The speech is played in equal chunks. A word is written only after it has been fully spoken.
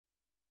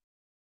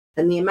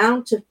And the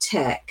amount of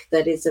tech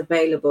that is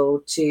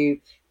available to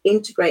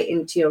integrate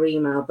into your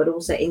email, but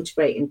also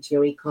integrate into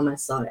your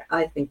e-commerce site,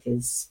 I think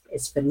is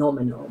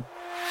phenomenal.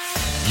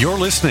 You're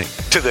listening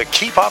to the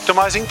Keep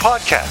Optimizing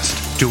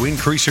podcast to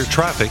increase your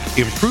traffic,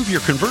 improve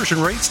your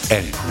conversion rates,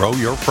 and grow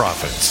your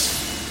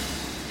profits.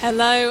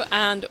 Hello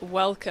and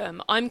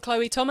welcome. I'm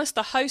Chloe Thomas,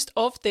 the host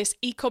of this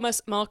e-commerce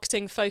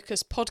marketing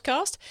focus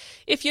podcast.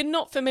 If you're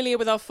not familiar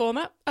with our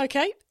format,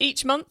 okay,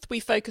 each month we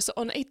focus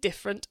on a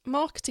different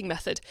marketing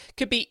method.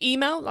 Could be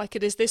email like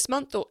it is this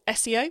month, or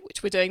SEO,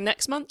 which we're doing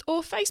next month,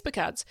 or Facebook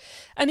ads.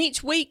 And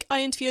each week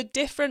I interview a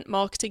different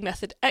marketing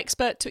method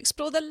expert to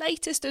explore the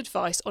latest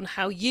advice on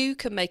how you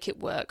can make it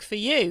work for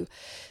you.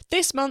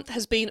 This month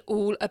has been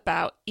all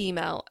about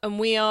email, and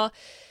we are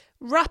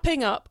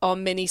wrapping up our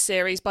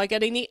mini-series by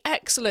getting the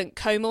excellent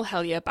Komal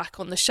Helyer back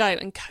on the show.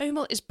 And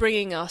Komal is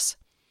bringing us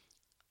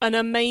an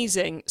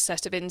amazing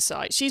set of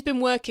insights. She's been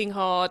working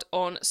hard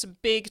on some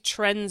big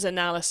trends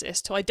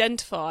analysis to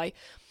identify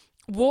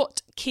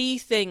what key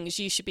things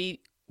you should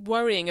be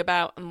worrying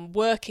about and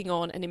working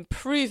on and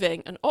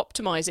improving and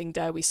optimizing,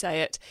 dare we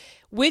say it,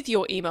 with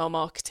your email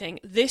marketing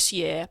this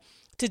year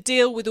to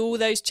deal with all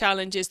those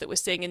challenges that we're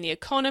seeing in the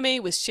economy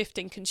with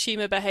shifting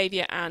consumer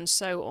behavior and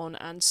so on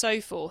and so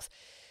forth.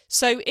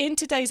 So in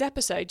today's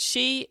episode,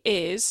 she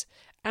is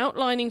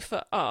outlining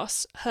for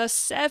us her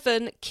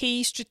 7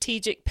 key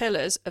strategic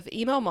pillars of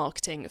email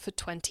marketing for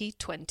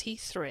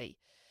 2023.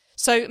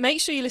 So make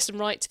sure you listen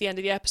right to the end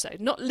of the episode,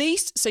 not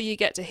least so you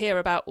get to hear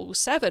about all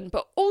 7,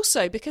 but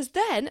also because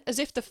then, as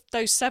if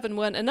those 7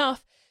 weren't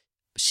enough,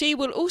 she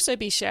will also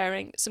be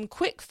sharing some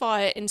quick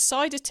fire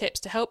insider tips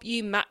to help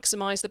you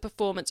maximize the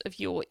performance of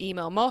your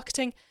email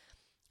marketing.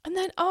 And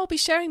then I'll be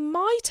sharing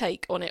my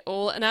take on it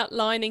all and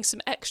outlining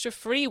some extra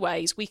free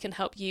ways we can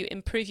help you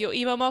improve your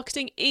email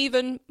marketing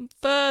even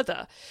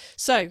further.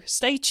 So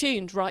stay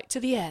tuned right to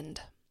the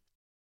end.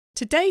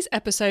 Today's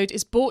episode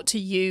is brought to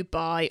you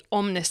by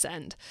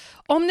Omnisend.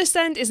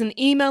 Omnisend is an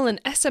email and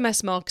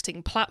SMS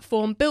marketing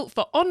platform built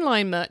for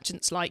online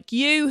merchants like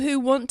you who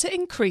want to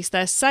increase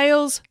their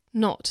sales,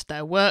 not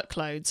their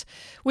workloads.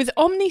 With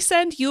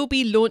Omnisend, you'll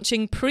be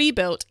launching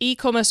pre-built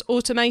e-commerce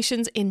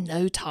automations in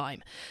no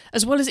time,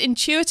 as well as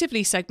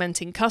intuitively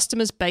segmenting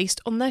customers based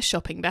on their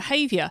shopping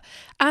behaviour,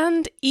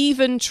 and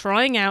even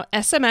trying out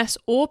SMS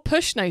or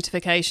push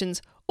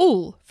notifications,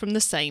 all from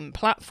the same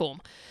platform.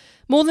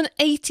 More than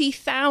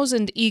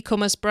 80,000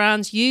 e-commerce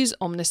brands use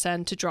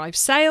Omnisend to drive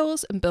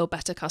sales and build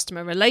better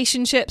customer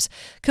relationships,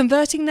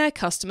 converting their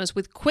customers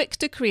with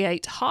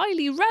quick-to-create,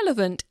 highly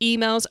relevant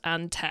emails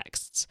and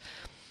texts.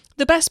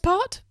 The best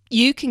part?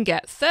 You can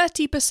get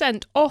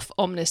 30% off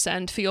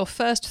Omnisend for your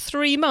first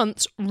 3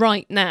 months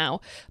right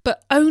now,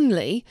 but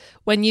only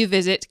when you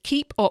visit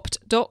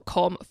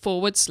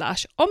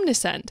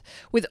keepopt.com/Omnisend,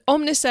 with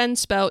Omnisend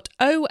spelt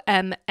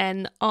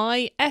OMNISEND.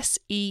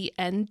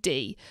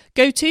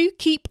 Go to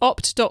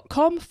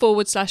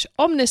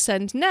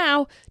keepopt.com/Omnisend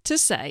now to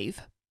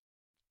save.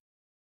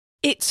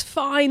 It's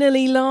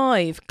finally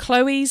live,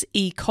 Chloe's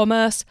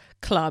e-commerce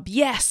club.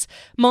 Yes,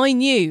 my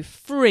new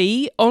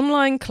free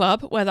online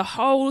club where the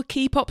whole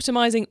Keep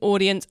Optimizing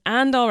audience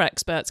and our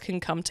experts can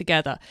come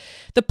together.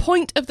 The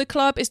point of the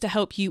club is to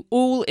help you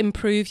all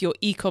improve your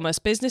e-commerce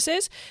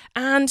businesses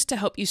and to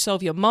help you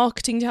solve your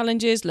marketing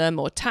challenges, learn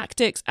more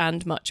tactics,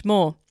 and much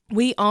more.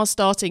 We are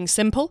starting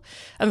simple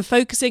and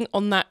focusing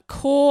on that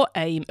core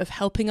aim of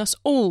helping us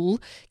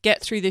all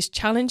get through this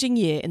challenging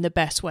year in the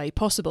best way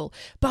possible.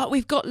 But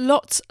we've got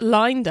lots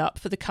lined up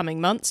for the coming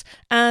months,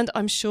 and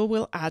I'm sure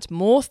we'll add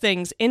more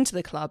things into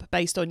the club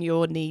based on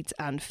your needs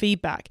and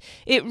feedback.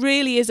 It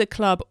really is a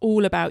club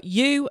all about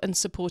you and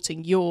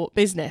supporting your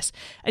business.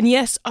 And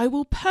yes, I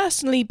will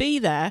personally be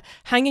there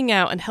hanging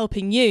out and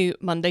helping you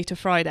Monday to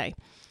Friday.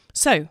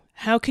 So,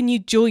 how can you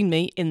join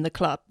me in the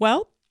club?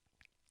 Well,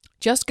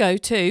 just go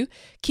to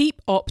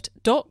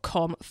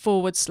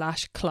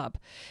keepopt.com/club.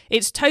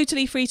 It's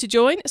totally free to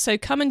join, so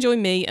come and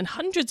join me and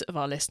hundreds of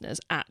our listeners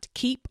at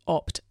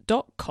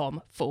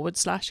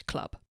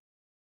keepopt.com/club.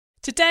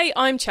 Today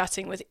I'm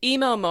chatting with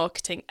email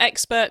marketing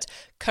expert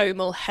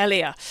Komal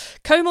Helyer.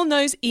 Komal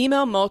knows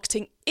email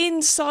marketing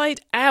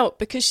inside out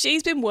because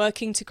she's been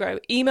working to grow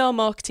email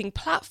marketing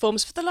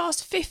platforms for the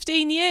last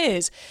 15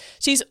 years.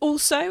 She's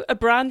also a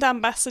brand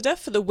ambassador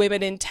for the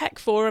Women in Tech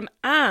Forum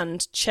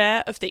and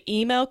chair of the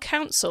Email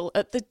Council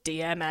at the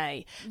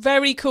DMA.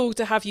 Very cool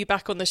to have you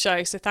back on the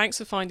show, so thanks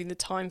for finding the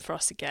time for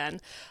us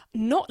again.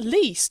 Not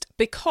least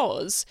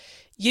because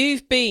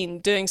you've been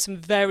doing some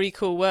very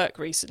cool work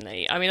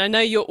recently. I mean, I know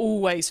you're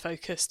always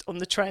focused on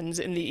the trends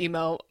in the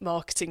email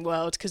marketing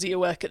world because of your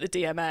work at the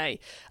DMA.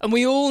 And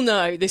we all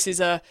know this is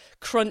a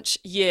crunch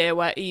year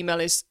where email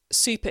is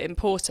super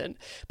important.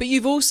 But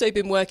you've also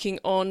been working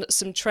on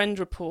some trend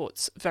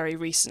reports very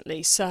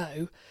recently.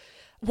 So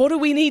what do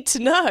we need to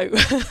know?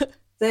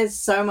 There's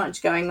so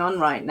much going on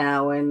right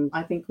now, and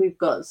I think we've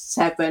got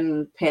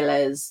 7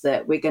 pillars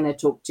that we're going to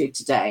talk to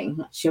today.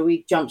 Shall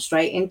we jump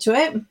straight into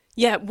it?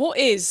 Yeah, what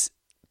is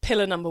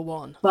pillar number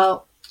 1?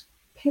 Well,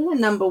 pillar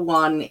number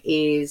 1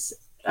 is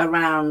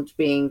around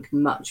being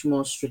much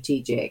more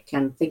strategic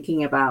and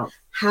thinking about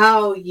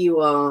how you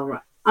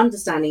are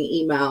understanding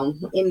email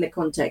in the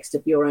context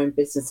of your own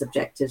business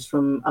objectives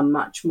from a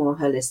much more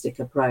holistic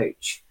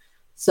approach.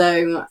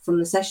 So from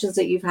the sessions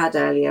that you've had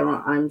earlier,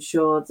 I'm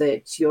sure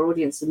that your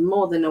audience is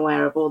more than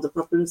aware of all the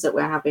problems that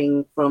we're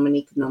having from an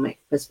economic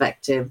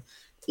perspective.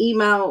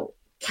 Email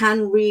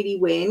can really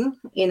win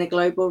in a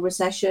global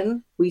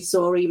recession. We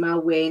saw email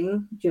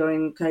win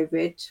during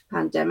COVID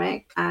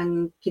pandemic.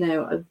 And,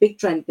 a big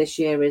trend this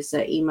year is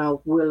that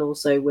email will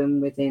also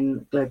win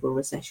within global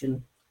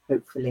recession,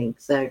 hopefully.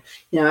 So,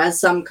 as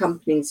some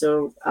companies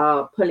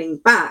are pulling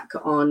back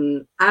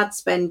on ad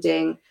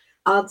spending,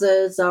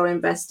 others are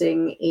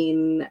investing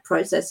in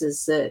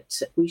processes that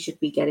we should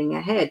be getting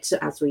ahead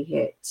as we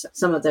hit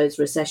some of those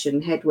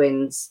recession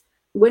headwinds.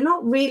 We're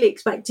not really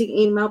expecting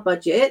email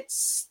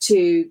budgets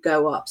to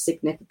go up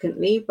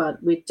significantly,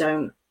 but we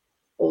don't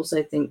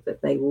also think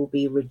that they will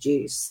be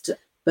reduced.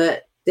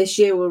 But this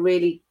year will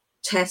really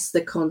test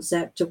the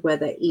concept of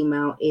whether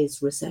email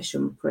is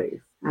recession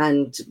proof,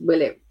 and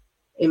will it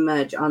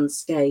emerge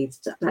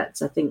unscathed.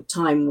 That's, I think,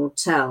 time will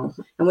tell.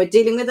 And we're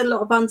dealing with a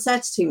lot of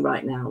uncertainty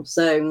right now.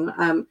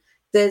 So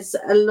there's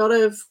a lot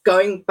of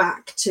going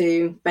back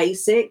to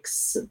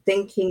basics,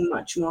 thinking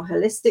much more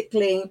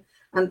holistically,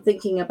 and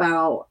thinking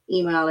about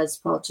email as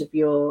part of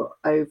your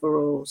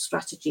overall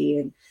strategy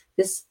and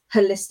this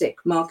holistic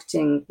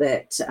marketing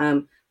that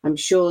I'm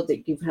sure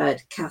that you've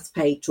heard Kath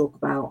Pay talk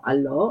about a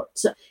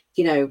lot.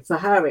 For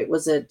her, it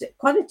was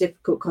quite a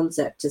difficult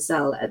concept to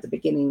sell at the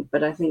beginning,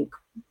 but I think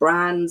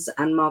brands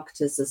and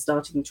marketers are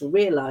starting to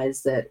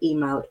realize that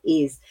email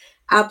is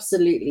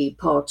absolutely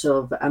part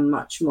of a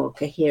much more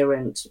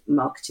coherent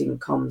marketing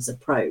comms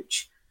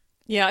approach.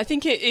 Yeah, I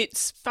think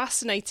it's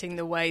fascinating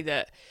the way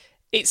that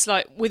it's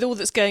like with all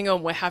that's going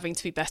on, we're having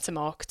to be better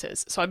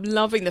marketers. So I'm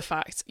loving the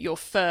fact your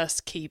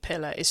first key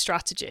pillar is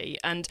strategy.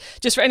 And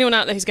just for anyone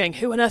out there who's going,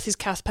 who on earth is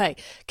Kath Pay?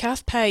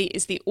 Kath Pay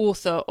is the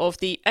author of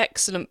the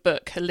excellent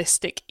book,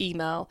 Holistic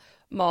Email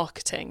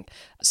Marketing.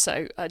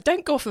 So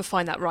don't go off and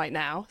find that right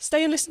now.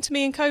 Stay and listen to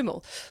me and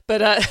Komal. But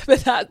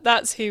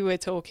that's who we're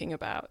talking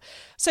about.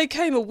 So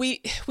Komal,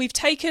 we've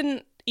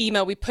taken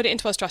email, we put it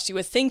into our strategy.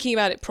 We're thinking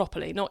about it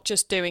properly, not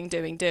just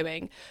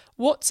doing.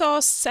 What's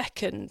our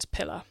second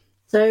pillar?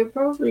 So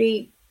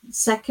probably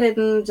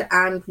second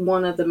and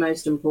one of the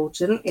most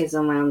important is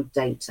around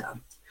data.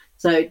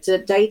 So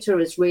data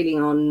is really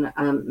on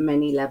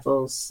many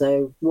levels.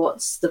 So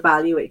what's the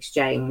value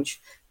exchange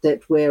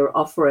that we're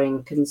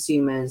offering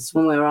consumers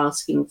when we're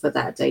asking for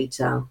that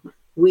data?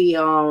 We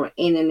are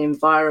in an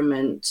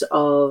environment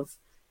of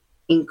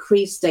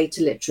increased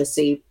data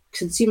literacy.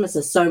 Consumers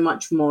are so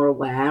much more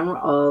aware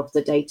of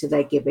the data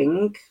they're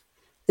giving.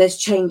 There's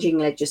changing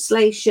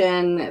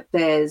legislation,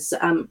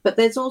 but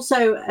there's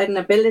also an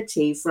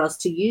ability for us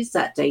to use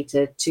that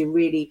data to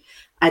really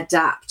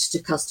adapt to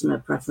customer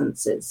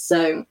preferences.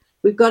 So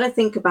we've got to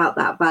think about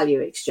that value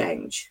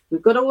exchange.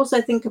 We've got to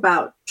also think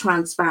about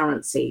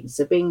transparency.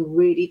 So being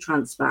really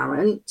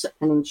transparent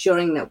and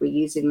ensuring that we're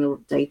using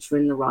the data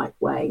in the right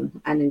way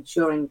and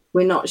ensuring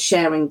we're not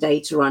sharing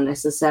data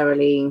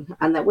unnecessarily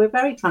and that we're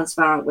very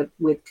transparent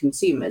with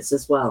consumers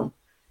as well.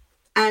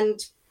 And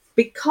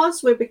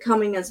because we're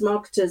becoming, as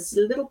marketers,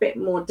 a little bit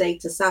more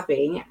data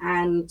savvy,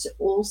 and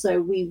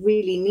also we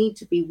really need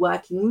to be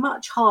working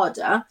much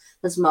harder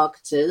as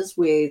marketers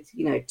with,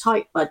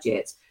 tight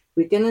budgets,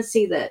 we're going to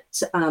see that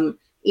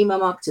email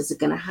marketers are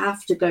going to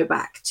have to go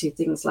back to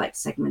things like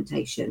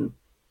segmentation,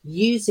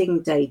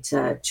 using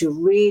data to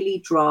really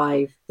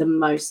drive the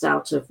most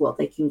out of what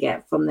they can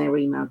get from their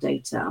email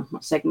data,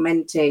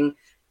 segmenting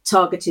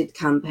targeted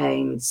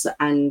campaigns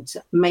and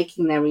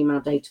making their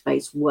email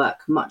database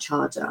work much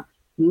harder.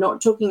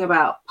 Not talking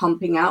about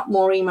pumping out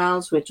more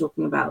emails, we're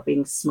talking about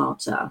being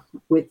smarter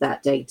with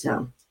that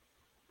data.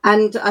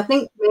 And I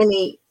think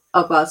many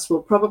of us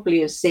will probably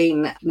have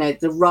seen,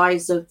 the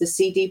rise of the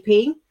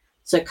CDP,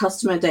 so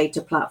customer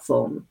data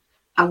platform.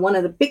 And one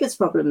of the biggest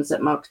problems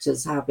that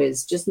marketers have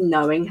is just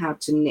knowing how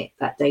to knit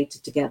that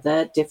data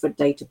together, different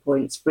data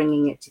points,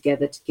 bringing it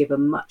together to give a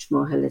much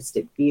more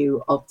holistic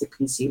view of the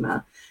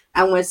consumer.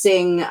 And we're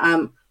seeing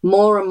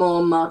more and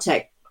more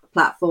MarTech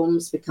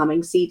platforms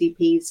becoming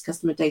CDPs,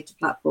 customer data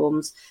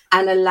platforms,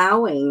 and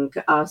allowing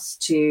us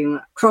to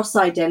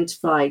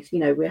cross-identify.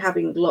 We're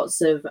having lots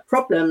of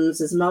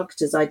problems as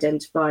marketers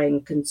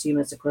identifying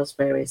consumers across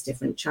various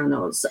different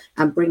channels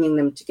and bringing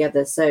them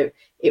together. So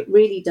it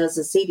really does,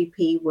 a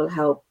CDP will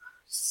help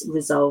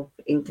resolve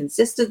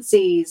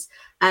inconsistencies,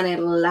 and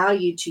it'll allow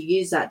you to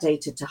use that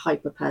data to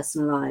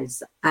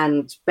hyper-personalize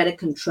and better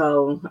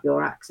control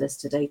your access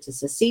to data.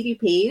 So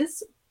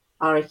CDPs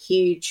are a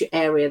huge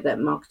area that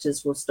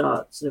marketers will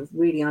start sort of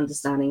really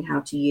understanding how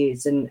to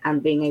use and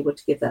being able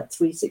to give that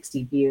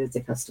 360 view of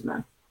the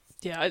customer.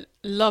 Yeah,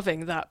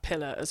 loving that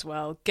pillar as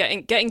well.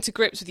 Getting to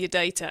grips with your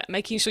data,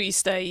 making sure you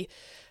stay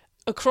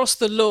across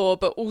the law,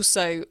 but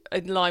also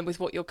in line with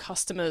what your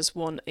customers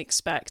want,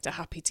 expect, are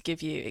happy to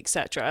give you,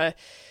 etc.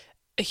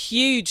 A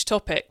huge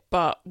topic,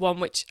 but one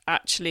which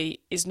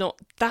actually is not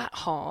that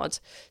hard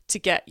to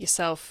get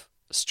yourself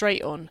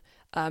straight on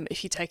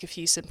if you take a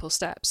few simple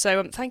steps.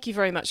 So thank you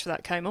very much for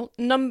that, Komal.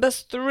 Number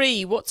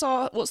 3, what's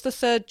the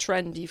third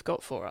trend you've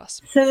got for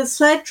us? So the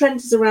third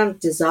trend is around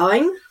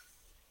design.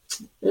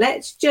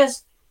 Let's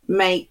just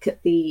make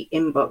the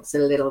inbox a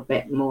little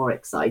bit more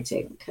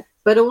exciting,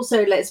 but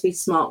also let's be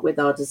smart with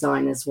our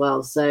design as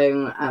well.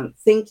 So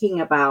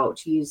thinking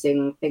about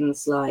using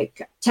things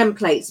like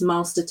templates,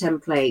 master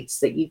templates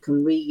that you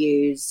can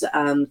reuse,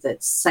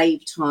 that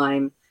save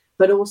time,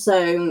 but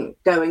also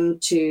going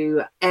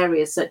to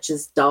areas such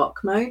as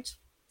dark mode.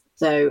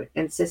 So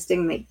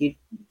insisting that you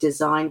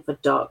design for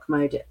dark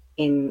mode.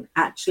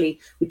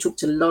 We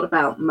talked a lot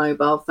about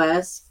mobile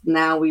first.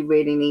 Now we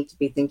really need to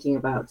be thinking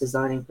about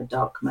designing for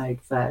dark mode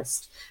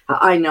first.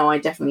 I know I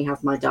definitely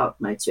have my dark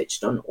mode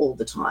switched on all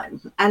the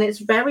time. And it's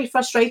very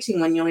frustrating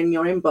when you're in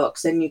your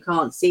inbox and you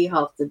can't see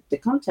half the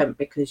content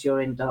because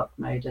you're in dark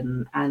mode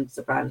and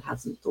the brand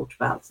hasn't thought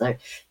about. So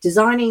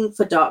designing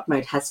for dark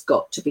mode has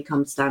got to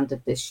become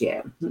standard this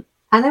year.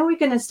 And then we're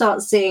going to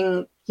start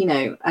seeing,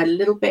 a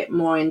little bit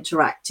more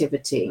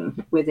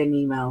interactivity within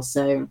email.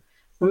 So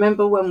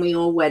remember when we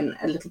all went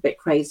a little bit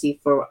crazy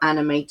for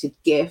animated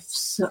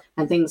GIFs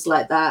and things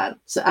like that?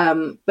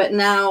 But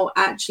now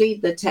actually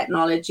the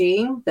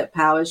technology that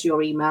powers your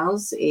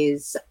emails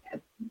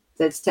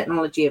there's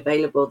technology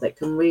available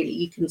that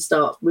you can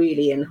start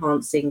really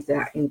enhancing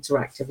that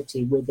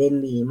interactivity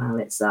within the email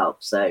itself.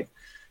 So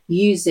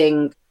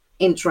using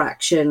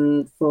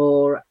interaction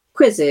for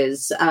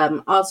quizzes,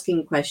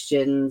 asking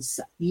questions,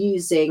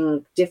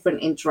 using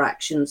different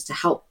interactions to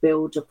help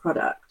build a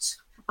product.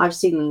 I've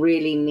seen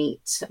really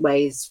neat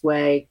ways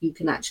where you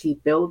can actually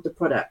build the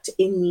product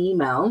in the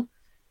email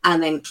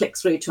and then click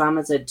through to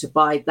Amazon to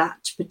buy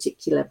that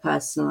particular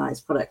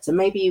personalized product. So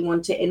maybe you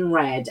want it in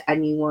red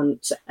and you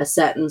want a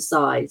certain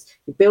size.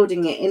 You're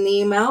building it in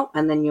the email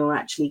and then you're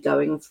actually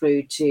going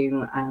through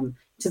to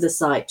the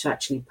site to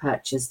actually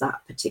purchase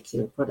that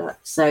particular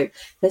product. So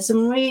there's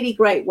some really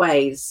great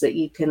ways that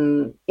you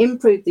can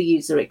improve the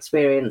user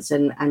experience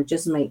and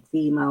just make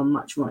the email a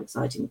much more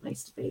exciting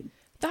place to be.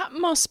 That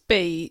must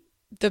be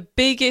the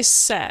biggest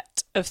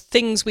set of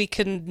things we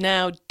can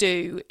now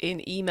do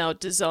in email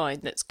design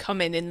that's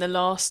come in the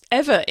last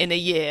ever in a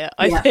year.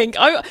 I think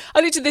I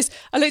looked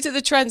at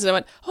the trends and I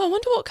went, I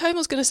wonder what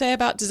Komal's going to say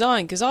about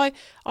design, because I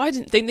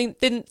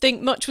didn't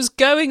think much was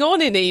going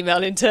on in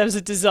email in terms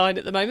of design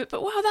at the moment.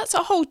 But wow, that's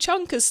a whole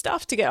chunk of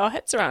stuff to get our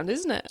heads around,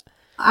 isn't it?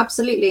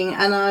 Absolutely.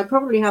 And I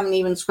probably haven't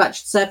even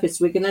scratched the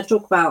surface. We're going to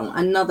talk about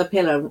another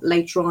pillar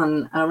later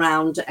on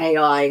around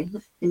AI.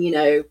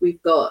 And,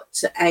 we've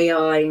got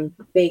AI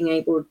being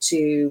able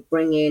to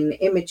bring in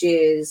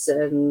images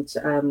and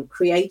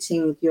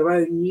creating your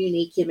own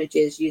unique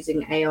images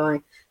using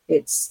AI.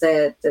 It's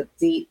the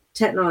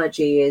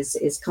technology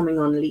is coming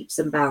on leaps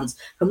and bounds.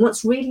 And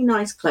what's really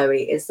nice,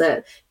 Chloe, is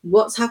that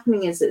what's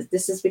happening is that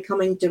this is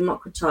becoming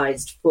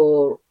democratized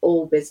for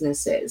all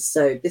businesses.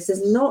 So this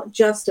is not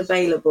just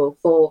available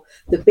for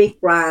the big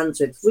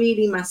brands with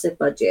really massive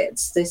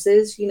budgets. This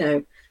is,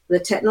 the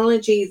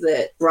technology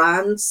that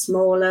brands,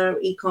 smaller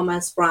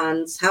e-commerce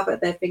brands have at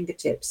their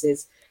fingertips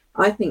is,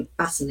 I think,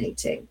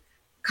 fascinating.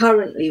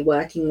 Currently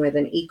working with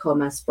an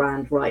e-commerce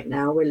brand right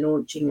now. We're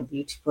launching a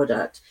beauty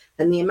product,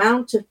 and the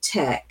amount of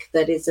tech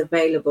that is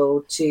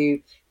available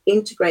to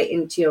integrate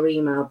into your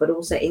email, but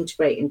also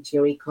integrate into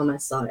your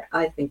e-commerce site,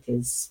 I think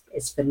is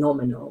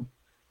phenomenal.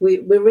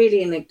 We're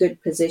really in a good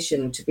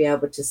position to be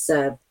able to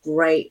serve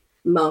great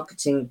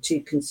marketing to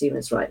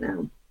consumers right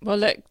now. Well,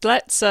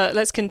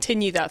 let's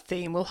continue that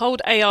theme. We'll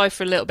hold AI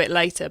for a little bit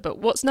later, but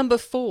what's number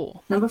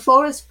 4? Number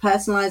 4 is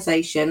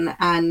personalization,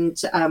 and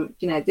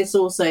this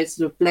also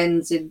sort of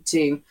blends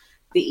into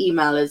the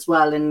email as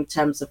well in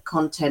terms of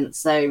content.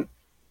 So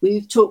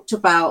we've talked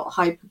about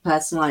hyper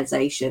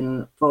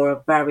personalization for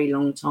a very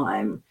long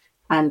time,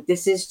 and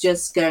this is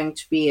just going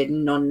to be a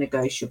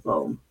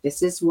non-negotiable.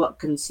 This is what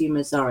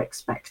consumers are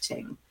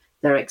expecting.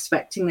 They're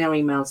expecting their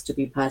emails to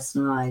be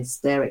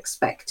personalized. They're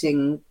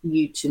expecting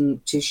you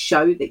to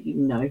show that you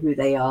know who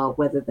they are,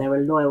 whether they're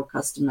a loyal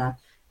customer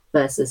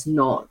versus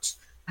not.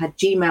 Had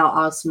Gmail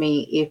asked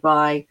me if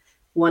I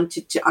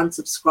wanted to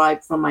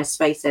unsubscribe from my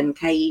Space NK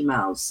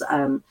emails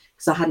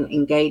because I hadn't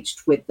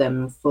engaged with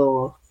them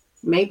for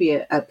maybe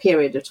a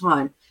period of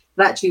time.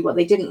 But actually what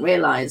they didn't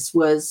realize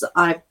was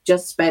I've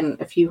just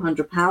spent a few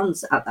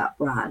 £100s at that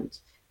brand.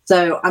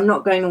 So I'm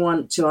not going to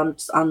want to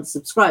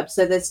unsubscribe.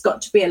 So there's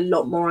got to be a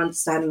lot more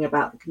understanding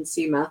about the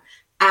consumer,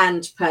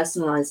 and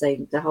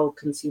personalizing the whole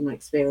consumer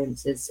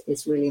experience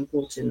is really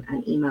important.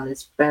 And email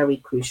is very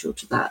crucial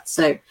to that.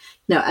 So,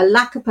 a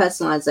lack of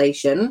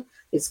personalization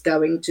is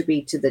going to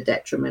be to the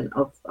detriment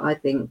of, I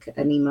think,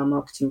 an email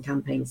marketing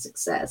campaign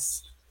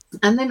success.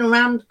 And then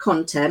around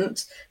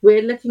content,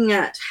 we're looking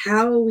at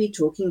how are we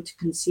talking to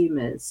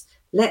consumers?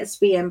 Let's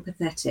be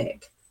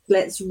empathetic.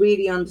 Let's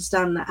really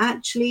understand that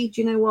actually, do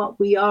you know what?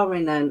 We are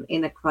in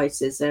a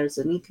crisis. There's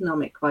an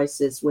economic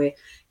crisis where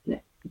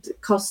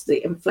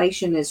the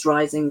inflation is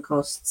rising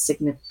costs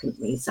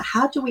significantly. So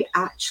how do we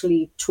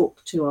actually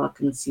talk to our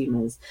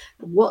consumers?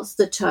 What's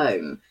the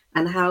tone?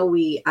 and how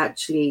we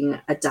actually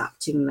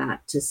adapting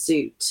that to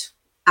suit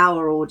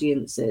our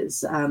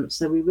audiences.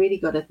 So we really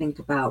got to think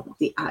about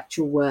the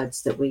actual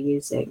words that we're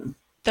using.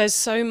 There's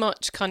so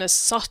much kind of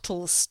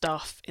subtle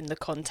stuff in the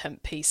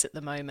content piece at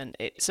the moment.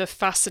 It's a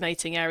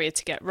fascinating area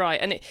to get right,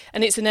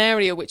 and it's an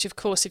area which, of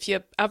course, if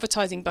your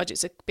advertising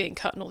budgets are being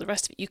cut and all the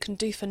rest of it, you can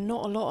do for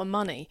not a lot of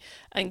money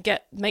and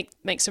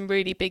make some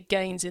really big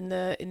gains in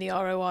the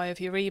ROI of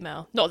your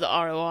email. Not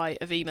that ROI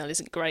of email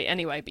isn't great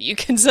anyway, but you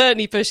can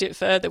certainly push it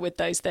further with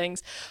those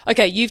things.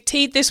 Okay, you've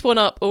teed this one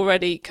up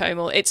already,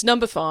 Komal. It's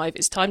number 5.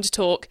 It's time to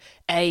talk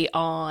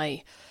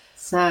AI.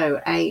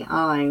 So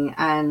AI,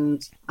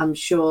 and I'm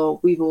sure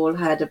we've all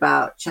heard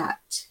about Chat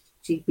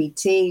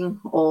GPT,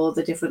 or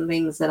the different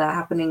things that are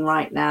happening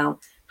right now.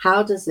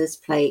 How does this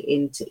play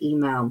into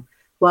email?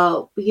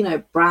 Well,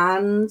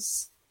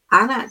 brands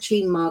and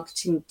actually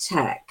marketing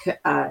tech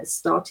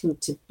starting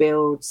to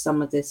build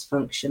some of this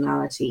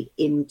functionality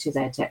into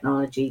their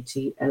technology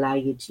to allow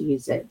you to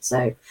use it.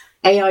 So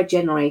AI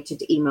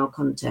generated email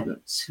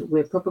content.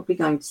 We're probably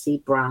going to see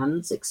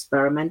brands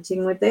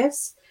experimenting with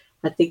this.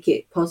 I think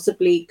it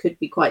possibly could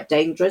be quite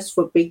dangerous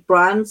for big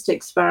brands to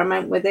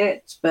experiment with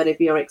it. But if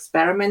you're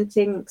experiment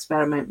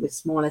with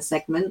smaller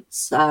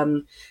segments,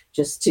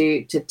 just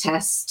to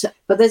test.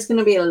 But there's going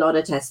to be a lot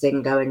of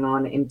testing going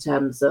on in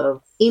terms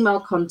of email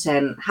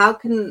content. How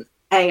can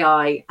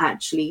AI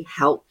actually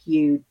help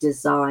you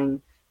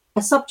design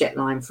a subject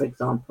line, for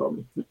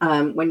example?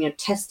 When you're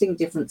testing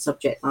different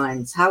subject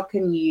lines, how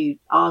can you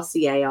ask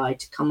the AI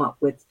to come up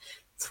with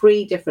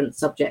 3 different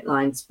subject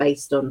lines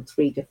based on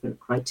 3 different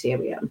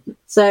criteria?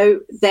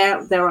 So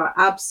there are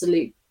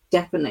absolute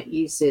definite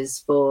uses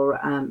for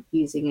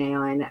using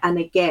AI. And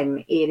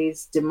again, it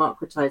is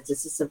democratized.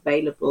 This is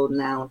available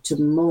now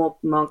to more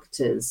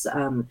marketers.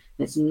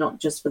 It's not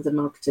just for the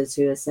marketers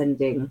who are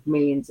sending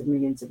millions and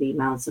millions of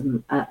emails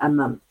a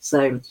month.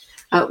 So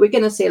we're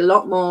going to see a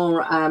lot more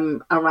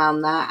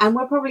around that. And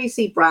we'll probably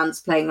see brands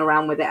playing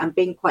around with it and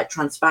being quite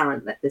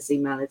transparent that this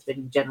email has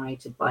been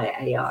generated by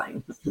AI.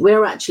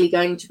 We're actually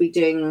going to be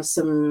doing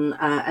some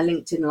a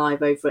LinkedIn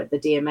Live over at the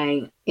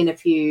DMA in a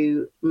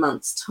few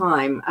months'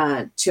 time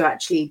to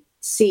actually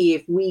see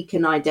if we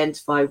can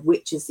identify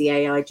which is the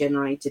AI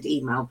generated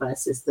email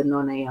versus the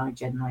non-AI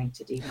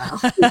generated email.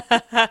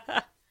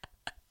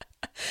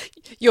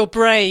 You're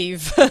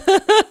brave.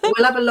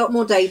 We'll have a lot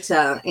more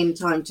data in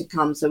time to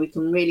come, so we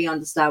can really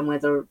understand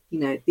whether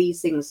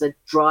these things are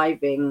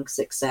driving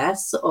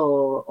success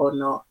or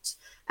not.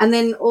 And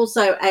then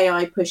also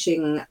AI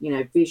pushing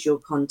visual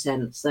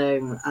content.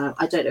 So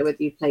I don't know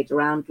whether you played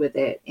around with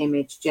it,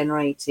 image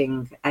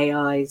generating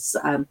AIs,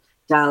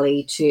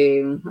 DALL-E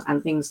 2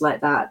 and things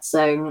like that.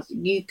 So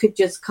you could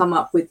just come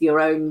up with your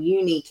own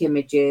unique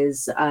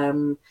images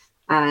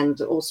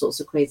and all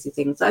sorts of crazy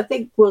things. I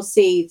think we'll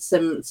see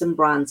some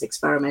brands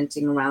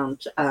experimenting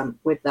around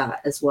with that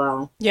as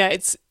well. Yeah,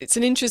 it's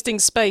an interesting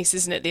space,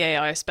 isn't it? The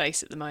AI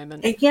space at the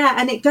moment. Yeah,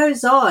 and it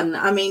goes on.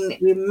 I mean,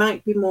 we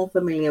might be more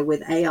familiar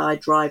with AI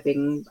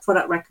driving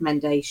product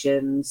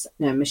recommendations,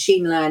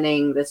 machine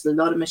learning. There's a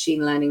lot of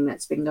machine learning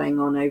that's been going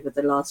on over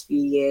the last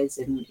few years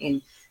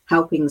in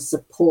helping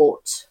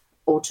support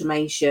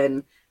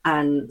automation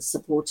and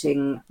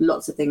supporting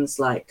lots of things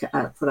like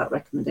product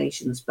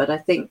recommendations. But I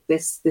think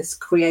this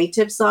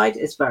creative side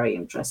is very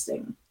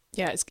interesting.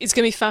 Yeah, it's going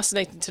to be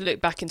fascinating to look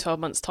back in 12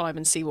 months' time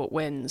and see what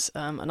wins.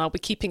 And I'll be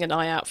keeping an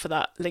eye out for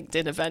that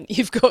LinkedIn event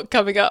you've got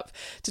coming up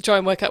to try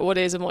and work out what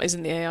is and what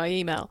isn't the AI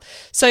email.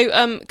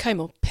 So,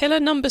 Komal, pillar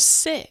number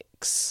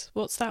 6,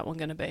 what's that one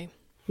going to be?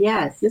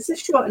 Yes, this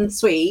is short and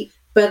sweet.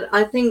 But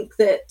I think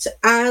that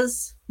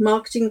as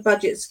marketing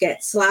budgets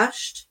get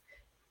slashed,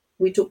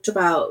 we talked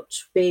about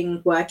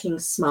working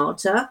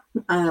smarter.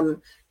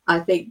 I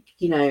think,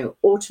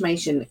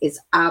 automation is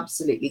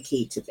absolutely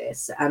key to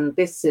this. And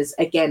this is,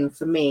 again,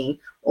 for me,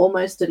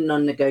 almost a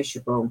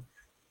non-negotiable.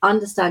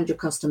 Understand your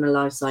customer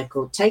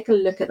lifecycle. Take a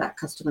look at that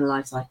customer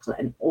lifecycle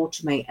and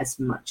automate as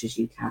much as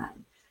you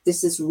can.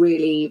 This is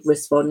really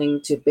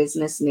responding to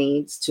business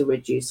needs to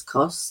reduce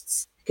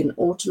costs. You can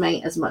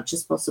automate as much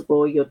as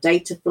possible your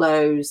data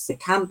flows, the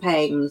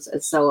campaigns,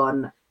 and so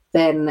on.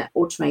 Then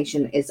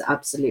automation is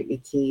absolutely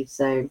key.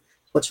 So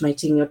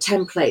automating your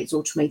templates,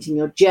 automating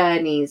your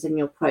journeys and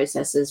your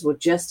processes will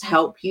just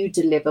help you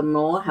deliver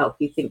more, help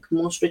you think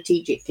more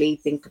strategically,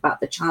 think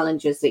about the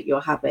challenges that you're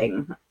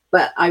having.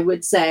 But I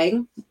would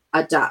say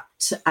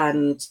adapt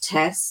and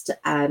test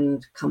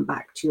and come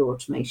back to your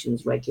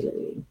automations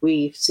regularly.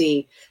 We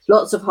see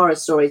lots of horror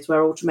stories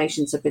where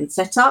automations have been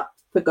set up,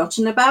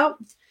 forgotten about.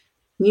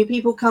 New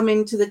people come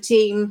into the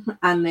team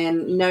and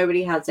then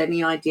nobody has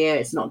any idea.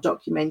 It's not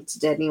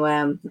documented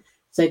anywhere.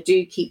 So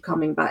do keep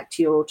coming back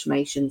to your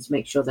automations.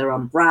 Make sure they're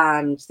on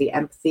brand. The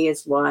empathy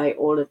is right.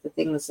 All of the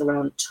things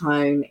around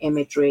tone,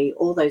 imagery,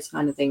 all those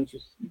kind of things,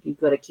 you've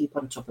got to keep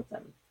on top of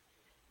them.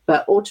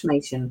 But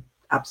automation,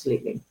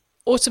 absolutely.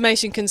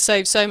 Automation can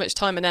save so much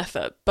time and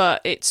effort, but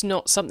it's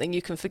not something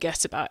you can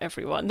forget about,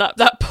 everyone.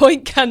 That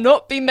point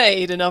cannot be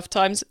made enough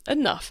times.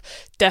 Enough.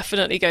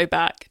 Definitely go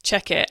back,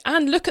 check it,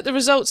 and look at the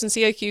results and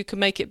see how you can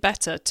make it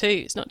better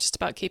too. It's not just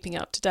about keeping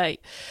up to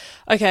date.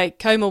 Okay,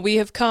 Komal, we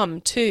have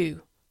come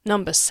to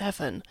number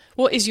 7.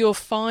 What is your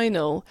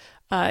final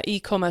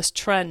e-commerce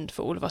trend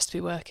for all of us to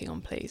be working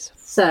on, please?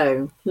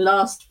 So,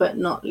 last but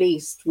not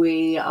least,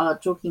 we are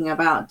talking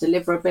about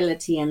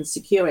deliverability and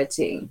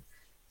security.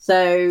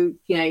 So,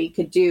 you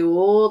could do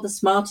all the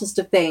smartest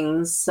of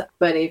things,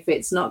 but if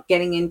it's not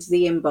getting into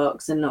the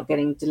inbox and not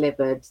getting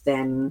delivered,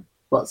 then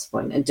what's the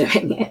point in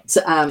doing it?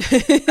 So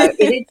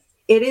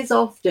it is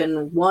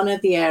often one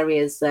of the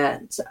areas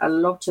that a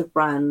lot of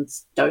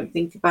brands don't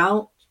think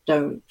about,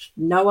 don't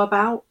know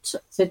about.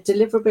 So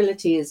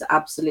deliverability is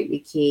absolutely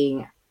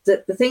key.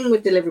 The thing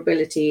with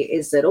deliverability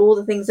is that all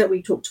the things that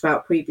we talked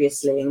about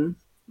previously,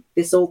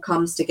 this all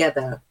comes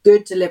together.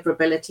 Good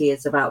deliverability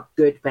is about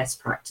good best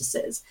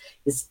practices.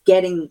 It's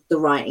getting the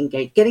right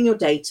getting your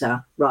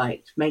data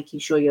right,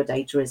 making sure your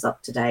data is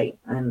up to date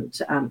and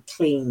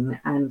clean,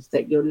 and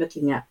that you're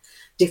looking at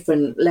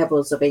different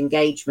levels of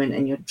engagement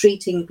and you're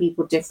treating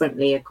people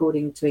differently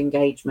according to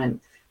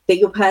engagement, that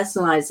you're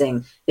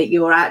personalizing, that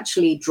you're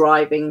actually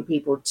driving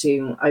people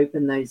to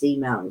open those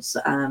emails,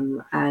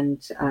 and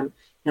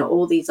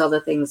all these other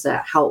things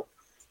that help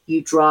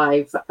you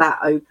drive that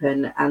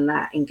open and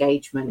that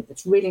engagement.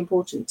 It's really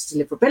important to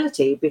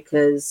deliverability,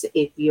 because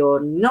if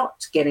you're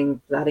not getting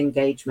that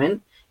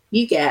engagement,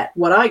 you get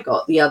what I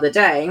got the other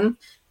day from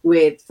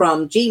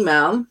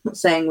Gmail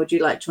saying, would you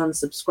like to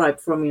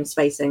unsubscribe from your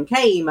Space NK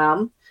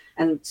email?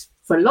 And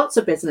for lots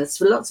of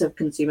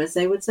consumers,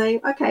 they would say,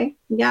 okay,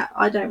 yeah,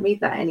 I don't read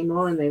that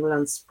anymore, and they will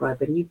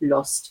unsubscribe, and you've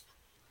lost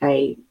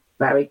a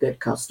very good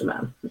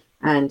customer.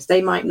 And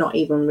they might not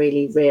even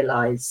really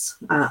realize.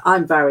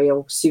 I'm very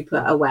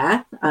super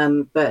aware,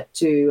 but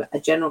to a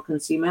general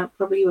consumer,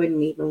 probably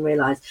wouldn't even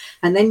realize.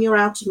 And then you're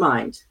out of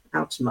mind,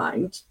 out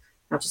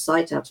of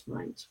sight, out of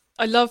mind.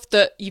 I love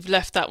that you've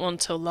left that one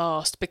till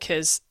last,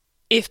 because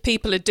if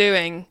people are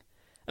doing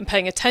and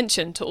paying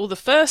attention to all the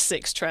first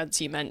 6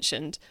 trends you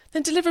mentioned,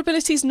 then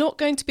deliverability is not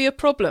going to be a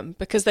problem,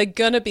 because they're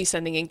going to be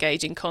sending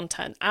engaging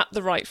content at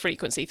the right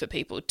frequency for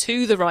people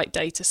to the right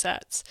data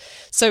sets.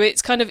 So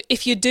it's kind of,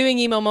 if you're doing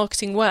email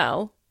marketing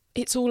well,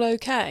 it's all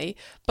okay,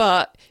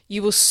 but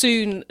you will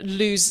soon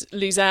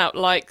lose out,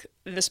 like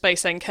the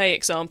Space NK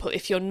example,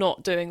 if you're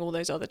not doing all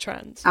those other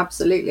trends.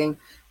 Absolutely.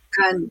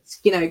 And,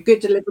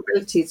 good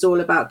deliverability is all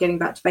about getting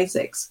back to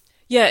basics.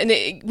 Yeah,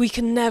 and we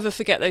can never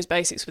forget those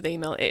basics with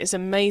email. It is an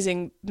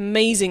amazing,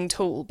 amazing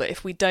tool, but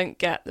if we don't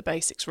get the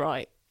basics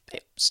right,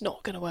 it's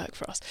not going to work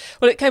for us.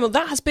 Well, Komal,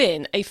 that has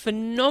been a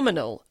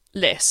phenomenal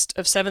list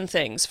of 7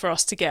 things for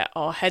us to get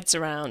our heads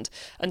around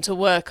and to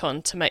work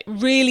on to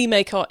really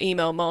make our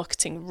email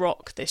marketing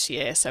rock this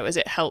year. So as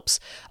it helps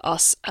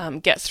us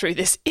get through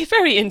this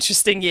very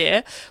interesting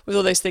year with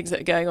all those things that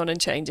are going on and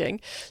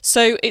changing.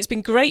 So it's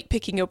been great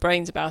picking your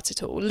brains about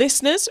it all.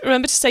 Listeners,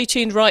 remember to stay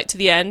tuned right to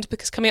the end,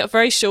 because coming up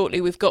very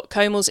shortly, we've got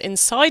Komal's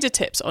insider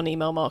tips on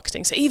email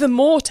marketing. So even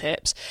more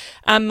tips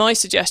and my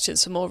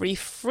suggestions for more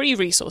free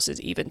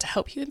resources even to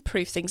help you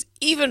improve things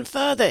even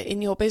further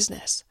in your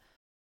business.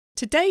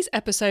 Today's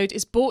episode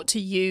is brought to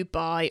you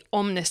by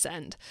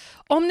Omnisend.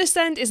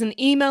 Omnisend is an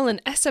email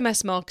and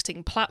SMS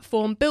marketing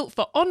platform built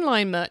for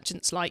online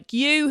merchants like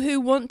you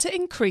who want to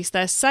increase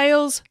their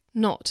sales,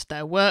 not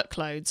their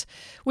workloads.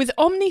 With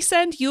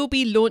Omnisend, you'll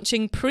be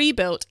launching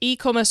pre-built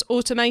e-commerce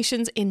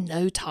automations in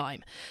no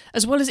time,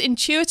 as well as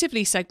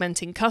intuitively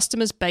segmenting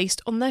customers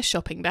based on their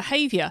shopping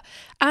behaviour,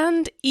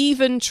 and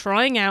even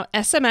trying out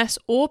SMS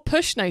or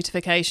push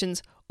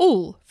notifications,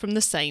 all from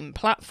the same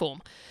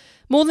platform.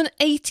 More than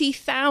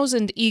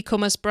 80,000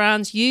 e-commerce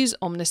brands use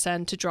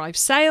Omnisend to drive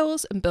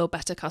sales and build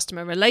better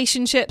customer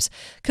relationships,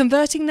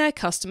 converting their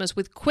customers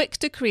with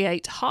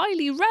quick-to-create,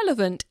 highly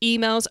relevant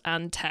emails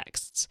and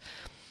texts.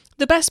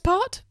 The best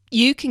part?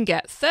 You can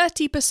get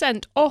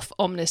 30% off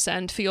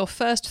Omnisend for your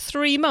first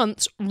 3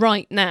 months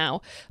right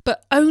now,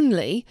 but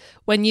only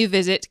when you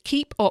visit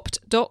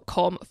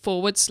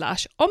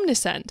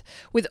keepopt.com/Omnisend,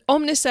 with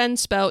Omnisend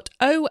spelled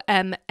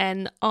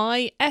OMNISEND.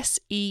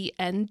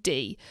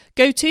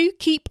 Go to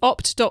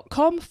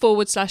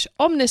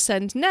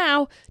keepopt.com/Omnisend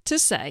now to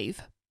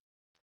save.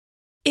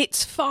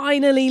 It's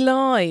finally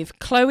live,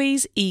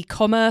 Chloe's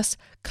e-commerce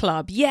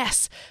club.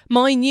 Yes,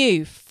 my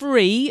new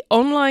free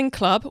online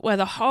club where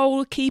the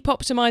whole Keep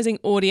Optimizing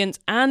audience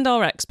and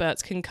our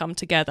experts can come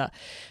together.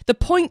 The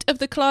point of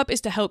the club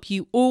is to help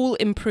you all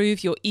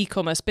improve your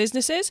e-commerce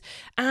businesses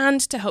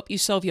and to help you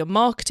solve your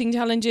marketing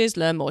challenges,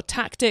 learn more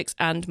tactics,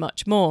 and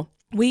much more.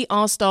 We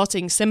are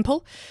starting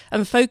simple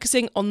and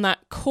focusing on that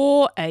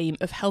core aim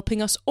of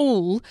helping us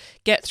all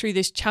get through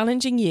this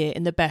challenging year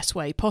in the best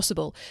way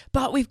possible.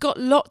 But we've got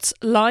lots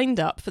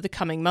lined up for the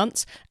coming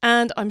months,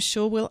 and I'm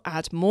sure we'll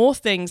add more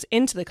things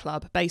into the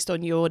club based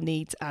on your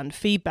needs and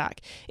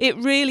feedback. It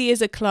really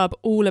is a club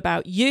all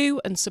about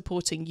you and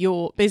supporting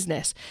your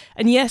business.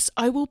 And yes,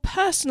 I will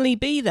personally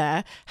be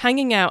there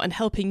hanging out and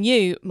helping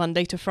you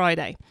Monday to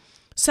Friday.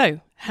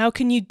 So, how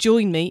can you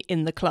join me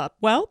in the club?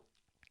 Well,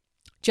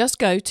 just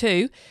go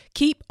to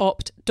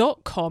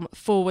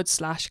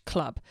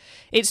keepopt.com/club.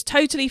 It's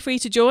totally free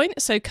to join,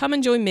 so come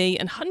and join me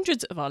and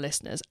hundreds of our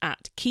listeners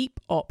at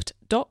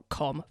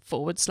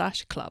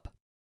keepopt.com/club.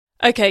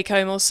 Okay,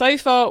 Komal, so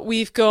far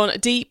we've gone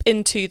deep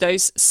into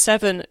those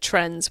 7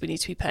 trends we need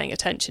to be paying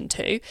attention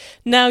to.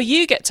 Now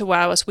you get to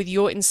wow us with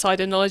your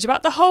insider knowledge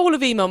about the whole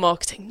of email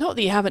marketing. Not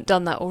that you haven't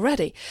done that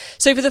already.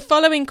 So for the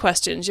following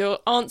questions, your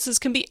answers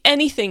can be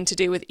anything to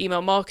do with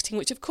email marketing,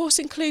 which of course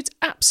includes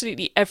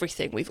absolutely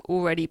everything we've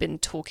already been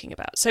talking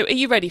about. So are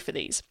you ready for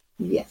these?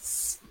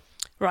 Yes.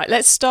 Right,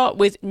 let's start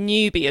with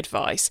newbie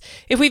advice.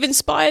 If we've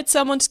inspired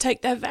someone to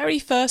take their very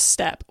first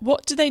step,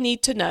 what do they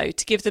need to know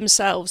to give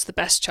themselves the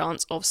best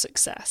chance of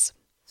success?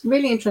 It's a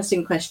really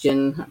interesting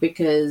question,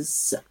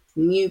 because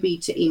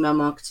newbie to email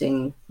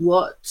marketing,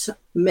 what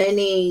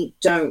many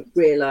don't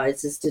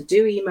realize is to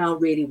do email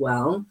really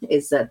well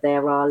is that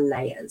there are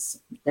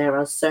layers. There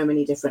are so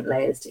many different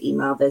layers to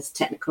email. There's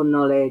technical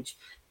knowledge,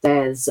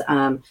 there's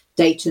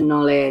data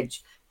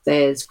knowledge,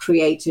 there's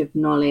creative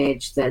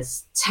knowledge,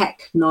 there's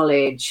tech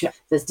knowledge,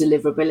 there's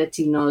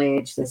deliverability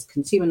knowledge, there's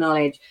consumer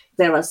knowledge.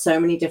 There are so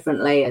many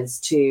different layers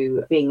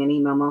to being an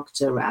email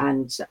marketer.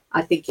 And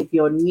I think if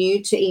you're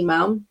new to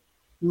email,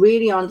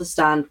 really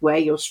understand where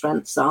your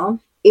strengths are.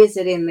 Is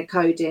it in the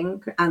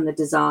coding and the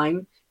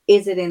design?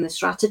 Is it in the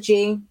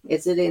strategy?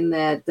 Is it in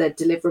the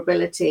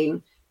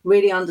deliverability?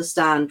 Really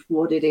understand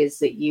what it is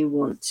that you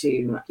want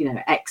to,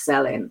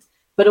 excel in.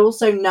 But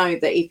also know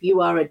that if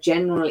you are a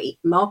general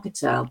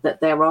marketer, that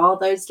there are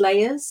those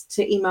layers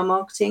to email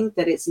marketing,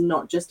 that it's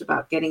not just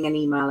about getting an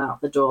email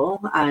out the door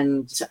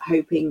and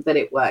hoping that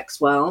it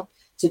works well.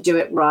 To do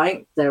it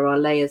right, there are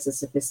layers of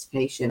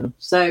sophistication.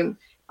 So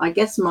I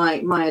guess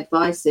my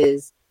advice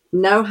is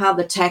know how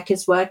the tech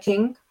is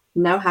working,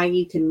 know how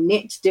you can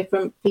knit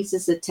different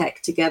pieces of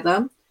tech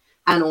together,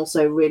 and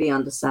also really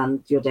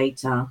understand your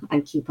data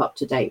and keep up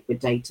to date with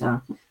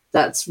data.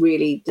 That's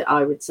really,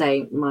 I would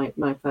say, my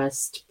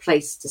first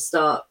place to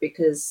start,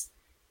 because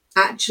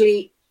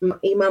actually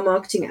email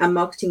marketing and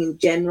marketing in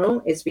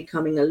general is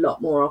becoming a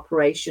lot more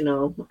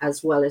operational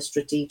as well as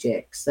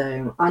strategic.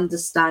 So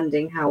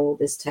understanding how all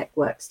this tech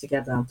works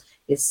together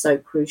is so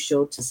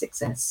crucial to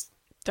success.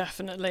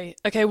 Definitely.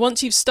 Okay,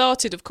 once you've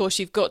started, of course,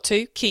 you've got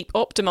to keep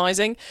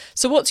optimizing.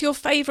 So what's your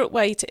favourite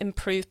way to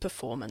improve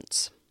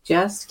performance?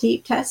 Just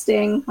keep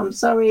testing. I'm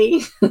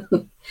sorry.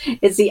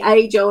 It's the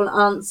age-old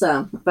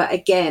answer. But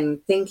again,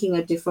 thinking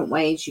of different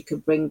ways you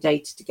could bring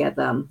data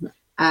together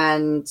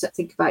and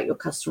think about your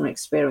customer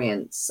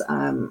experience.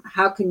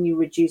 How can you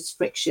reduce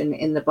friction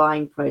in the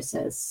buying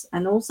process?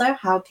 And also,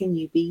 how can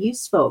you be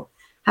useful?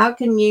 How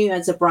can you,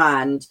 as a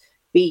brand,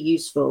 be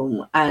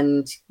useful?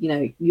 And,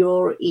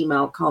 your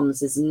email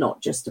comms is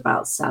not just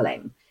about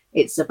selling.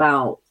 It's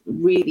about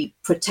really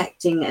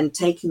protecting and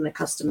taking the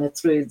customer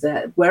through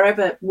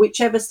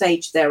whichever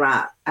stage they're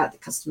at the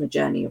customer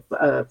journey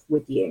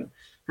with you.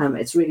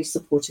 It's really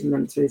supporting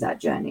them through that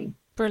journey.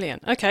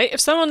 Brilliant. Okay, if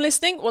someone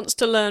listening wants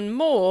to learn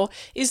more,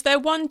 is there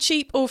one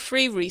cheap or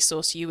free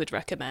resource you would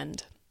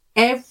recommend?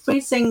 Every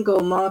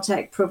single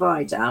MarTech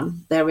provider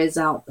there is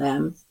out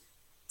there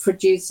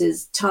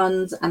produces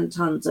tons and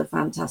tons of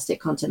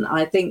fantastic content.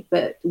 I think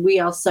that we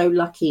are so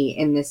lucky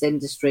in this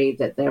industry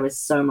that there is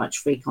so much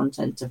free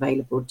content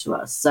available to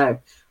us. So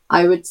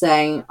I would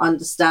say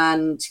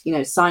understand,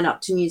 sign up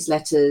to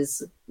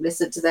newsletters,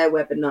 listen to their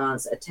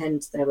webinars,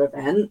 attend their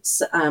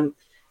events,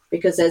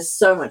 because there's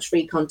so much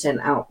free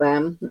content out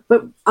there.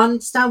 But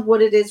understand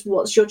what it is,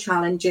 what's your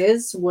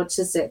challenges, what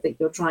is it that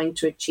you're trying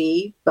to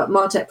achieve. But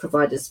MarTech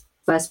providers,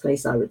 first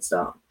place I would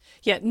start.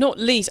 Yeah, not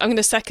least, I'm going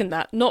to second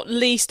that, not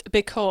least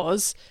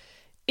because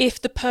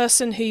if the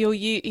person who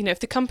if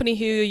the company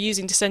who you're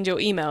using to send your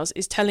emails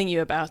is telling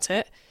you about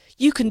it,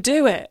 you can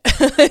do it.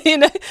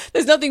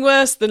 There's nothing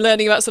worse than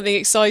learning about something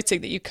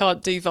exciting that you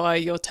can't do via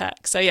your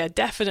tech. So yeah,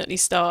 definitely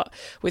start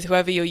with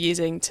whoever you're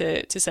using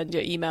to send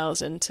your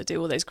emails and to do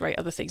all those great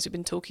other things we've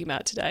been talking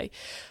about today.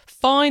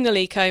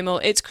 Finally, Komal,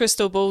 it's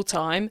crystal ball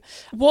time.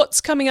 What's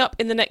coming up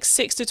in the next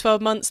 6 to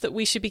 12 months that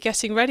we should be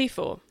getting ready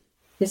for?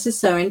 This is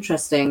so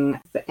interesting.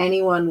 If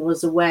anyone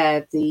was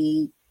aware,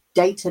 the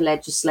data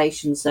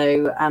legislation,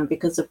 so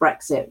because of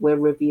Brexit, we're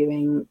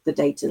reviewing the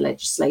data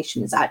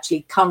legislation. It's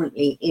actually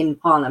currently in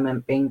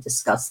Parliament being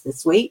discussed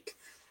this week.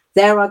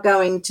 There are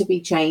going to be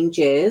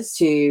changes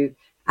to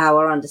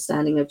our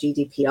understanding of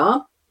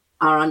GDPR,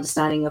 our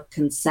understanding of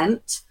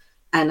consent,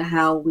 and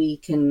how we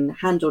can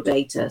handle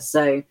data.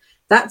 So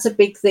that's a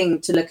big thing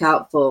to look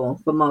out for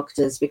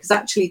marketers, because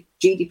actually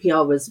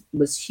GDPR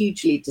was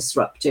hugely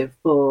disruptive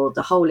for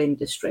the whole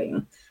industry.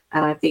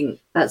 And I think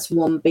that's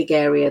one big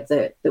area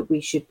that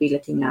we should be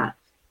looking at.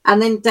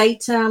 And then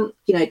data,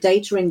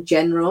 data in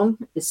general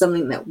is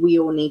something that we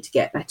all need to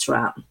get better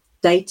at.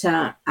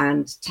 Data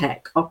and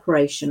tech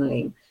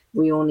operationally,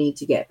 we all need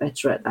to get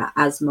better at that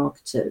as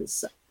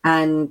marketers.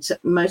 And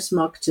most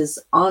marketers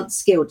aren't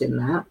skilled in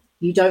that.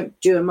 You don't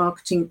do a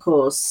marketing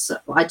course.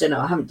 I don't know.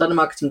 I haven't done a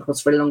marketing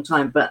course for a long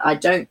time, but I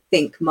don't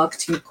think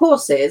marketing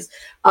courses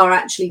are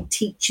actually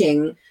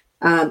teaching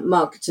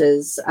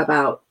marketers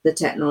about the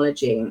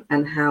technology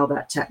and how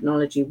that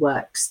technology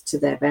works to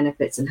their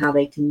benefits and how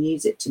they can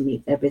use it to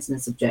meet their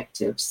business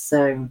objectives.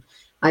 So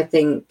I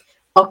think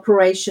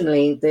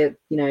operationally,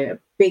 a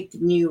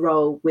big new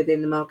role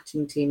within the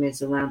marketing team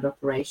is around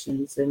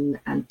operations and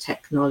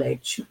tech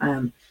knowledge,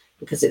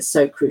 because it's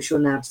so crucial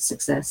now to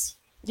success.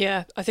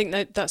 Yeah, I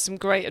think that's some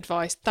great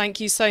advice.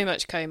 Thank you so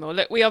much, Komal.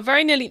 Look, we are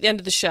very nearly at the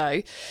end of the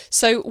show.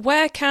 So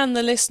where can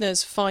the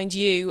listeners find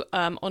you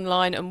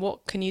online, and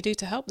what can you do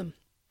to help them?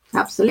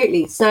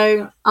 Absolutely.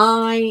 So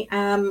I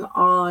am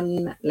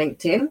on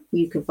LinkedIn.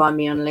 You can find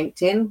me on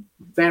LinkedIn.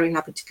 Very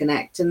happy to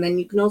connect. And then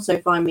you can also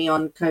find me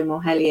on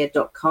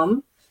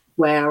komalhelyer.com,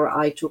 where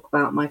I talk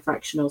about my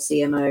fractional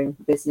CMO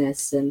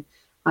business, and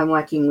I'm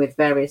working with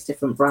various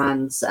different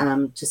brands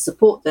to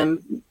support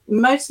them,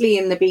 mostly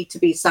in the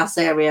B2B SaaS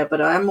area, but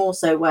I'm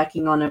also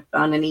working on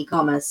an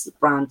e-commerce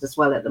brand as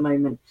well at the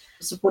moment,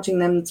 supporting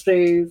them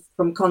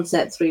from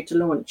concept through to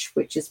launch,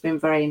 which has been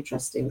very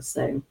interesting.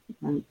 So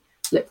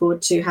look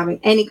forward to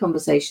having any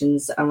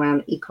conversations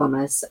around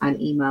e-commerce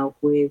and email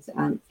with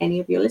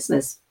any of your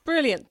listeners.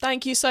 Brilliant.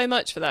 Thank you so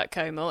much for that,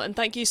 Komal. And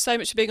thank you so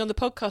much for being on the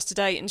podcast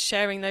today and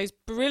sharing those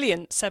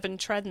brilliant 7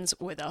 trends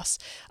with us.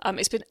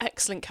 It's been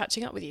excellent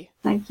catching up with you.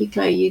 Thank you,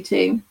 Chloe. You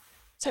too.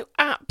 So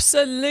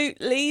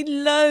absolutely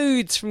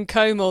loads from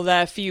Komal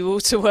there for you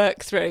all to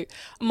work through.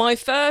 My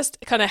first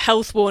kind of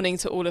health warning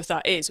to all of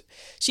that is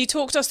she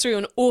talked us through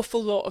an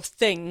awful lot of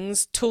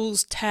things,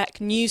 tools, tech,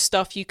 new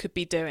stuff you could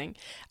be doing.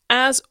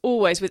 As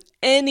always, with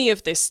any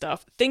of this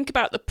stuff, think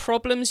about the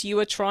problems you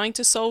are trying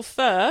to solve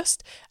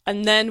first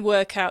and then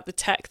work out the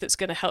tech that's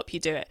going to help you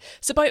do it.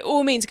 So by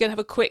all means, go and have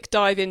a quick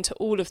dive into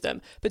all of them,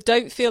 but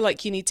don't feel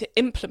like you need to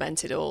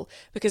implement it all,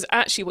 because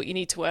actually what you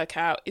need to work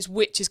out is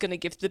which is going to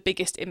give the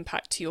biggest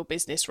impact to your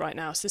business right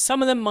now. So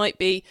some of them might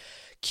be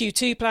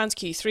Q2 plans,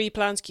 Q3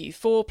 plans,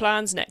 Q4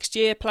 plans, next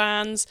year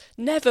plans,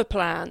 never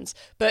plans,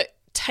 but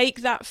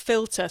take that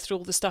filter through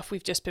all the stuff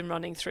we've just been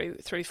running through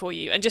for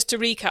you. And just to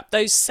recap,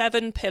 those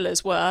 7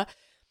 pillars were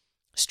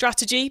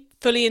strategy,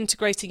 fully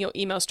integrating your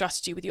email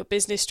strategy with your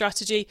business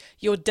strategy,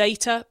 your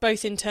data,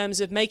 both in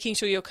terms of making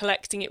sure you're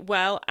collecting it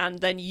well and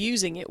then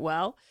using it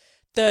well,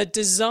 the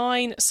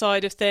design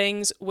side of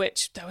things,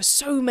 which there was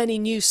so many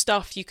new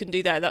stuff you can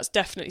do there. That's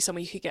definitely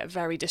somewhere you could get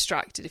very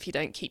distracted if you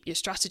don't keep your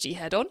strategy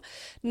head on.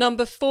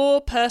 Number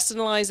 4,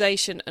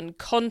 personalization and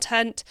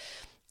content.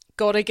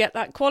 Got to get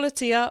that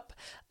quality up.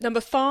 Number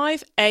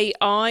 5,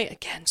 AI.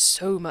 Again,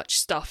 so much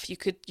stuff you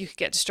could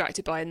get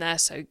distracted by in there.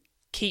 So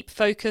keep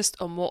focused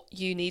on what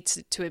you need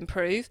to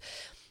improve.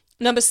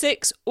 Number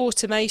 6,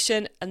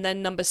 automation. And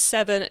then number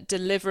 7,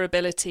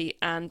 deliverability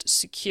and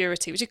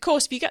security, which of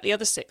course, if you get the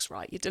other 6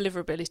 right, your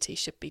deliverability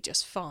should be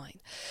just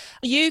fine.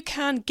 You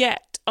can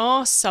get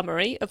our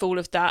summary of all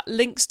of that,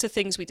 links to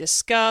things we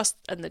discussed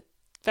and the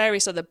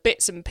various other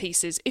bits and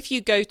pieces if you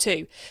go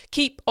to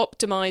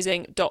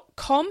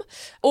keepoptimizing.com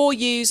or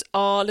use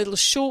our little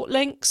short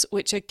links,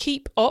 which are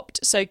keepopt,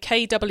 so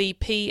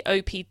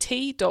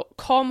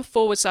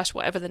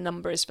keepopt.com/whatever the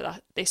number is for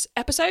this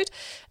episode,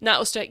 and that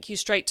will take you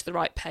straight to the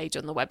right page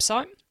on the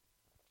website.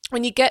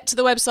 When you get to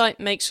the website,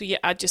 make sure you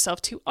add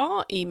yourself to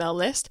our email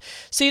list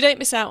so you don't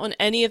miss out on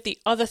any of the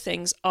other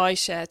things I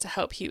share to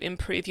help you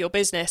improve your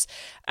business.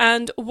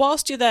 And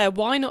whilst you're there,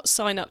 why not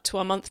sign up to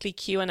our monthly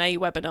Q&A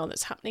webinar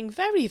that's happening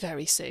very,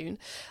 very soon,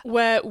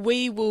 where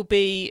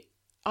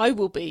I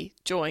will be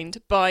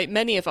joined by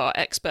many of our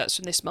experts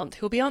from this month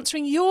who will be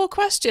answering your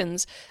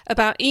questions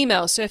about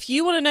email. So if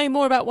you want to know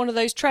more about one of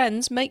those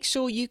trends, make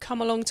sure you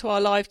come along to our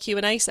live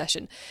Q&A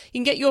session. You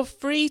can get your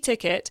free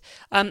ticket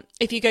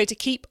if you go to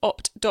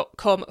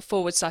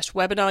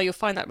keepopt.com/webinar. You'll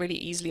find that really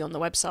easily on the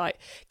website.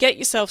 Get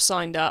yourself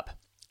signed up.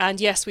 And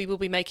yes, we will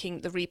be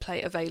making the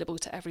replay available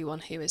to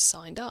everyone who is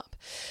signed up.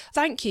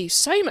 Thank you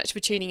so much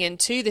for tuning in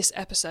to this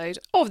episode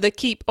of the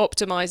Keep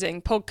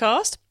Optimizing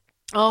podcast.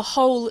 Our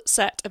whole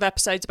set of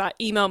episodes about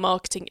email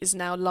marketing is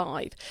now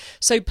live.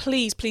 So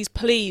please, please,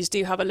 please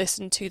do have a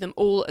listen to them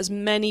all, as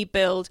many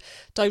build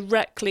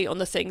directly on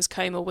the things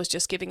Komal was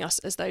just giving us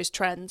as those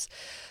trends.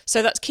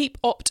 So that's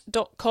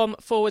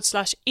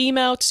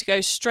keepopt.com/email to go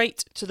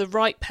straight to the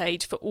right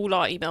page for all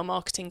our email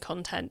marketing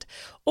content.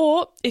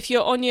 Or if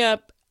you're on your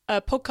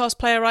podcast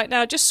player right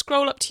now, just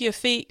scroll up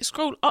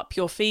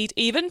your feed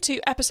even to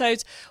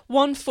episodes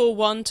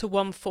 141 to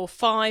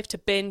 145 to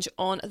binge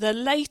on the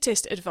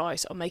latest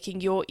advice on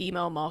making your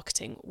email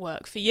marketing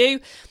work for you.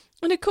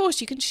 And of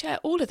course, you can share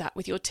all of that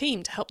with your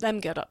team to help them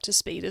get up to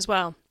speed as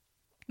well.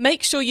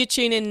 Make sure you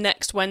tune in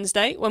next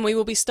Wednesday when we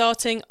will be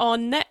starting our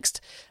next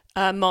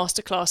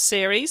masterclass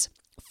series.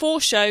 4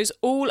 shows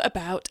all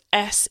about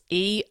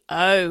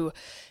SEO.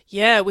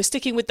 Yeah, we're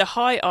sticking with the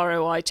high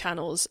ROI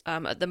channels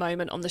at the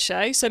moment on the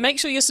show. So make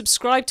sure you're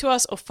subscribed to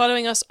us or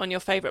following us on your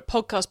favourite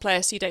podcast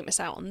player so you don't miss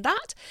out on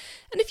that.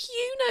 And if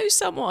you know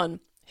someone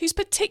who's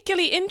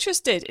particularly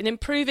interested in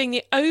improving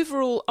the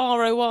overall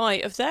ROI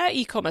of their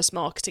e-commerce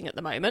marketing at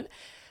the moment,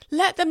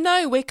 Let them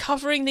know we're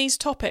covering these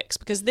topics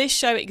because this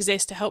show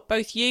exists to help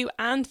both you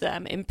and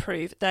them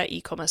improve their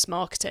e-commerce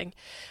marketing.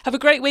 Have a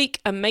great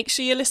week and make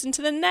sure you listen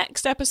to the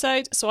next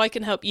episode so I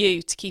can help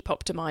you to keep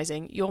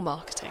optimizing your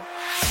marketing.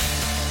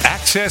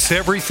 Access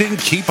everything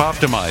Keep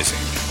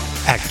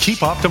Optimizing at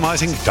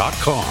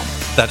keepoptimizing.com.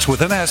 That's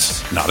with an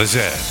S, not a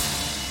Z.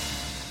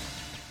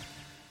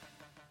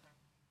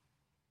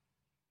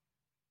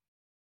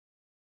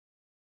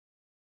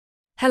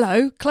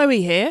 Hello,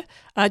 Chloe here.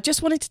 I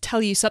just wanted to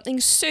tell you something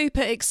super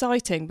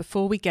exciting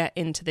before we get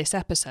into this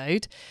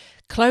episode.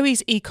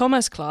 Chloe's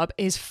e-commerce club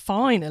is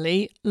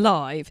finally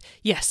live.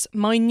 Yes,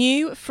 my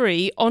new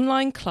free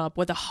online club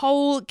where the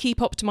whole Keep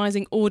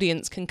Optimizing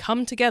audience can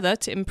come together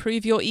to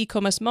improve your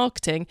e-commerce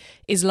marketing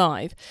is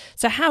live.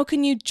 So how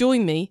can you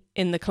join me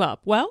in the club?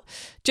 Well,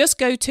 just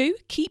go to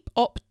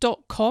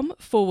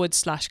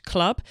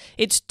keepop.com/club.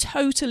 It's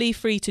totally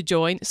free to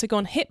join. So go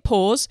on, hit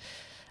pause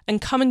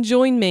and come and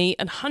join me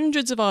and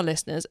hundreds of our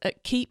listeners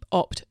at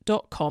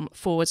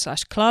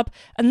keepopt.com/club.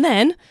 And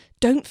then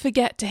don't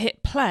forget to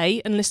hit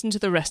play and listen to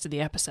the rest of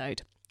the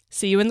episode.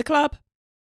 See you in the club.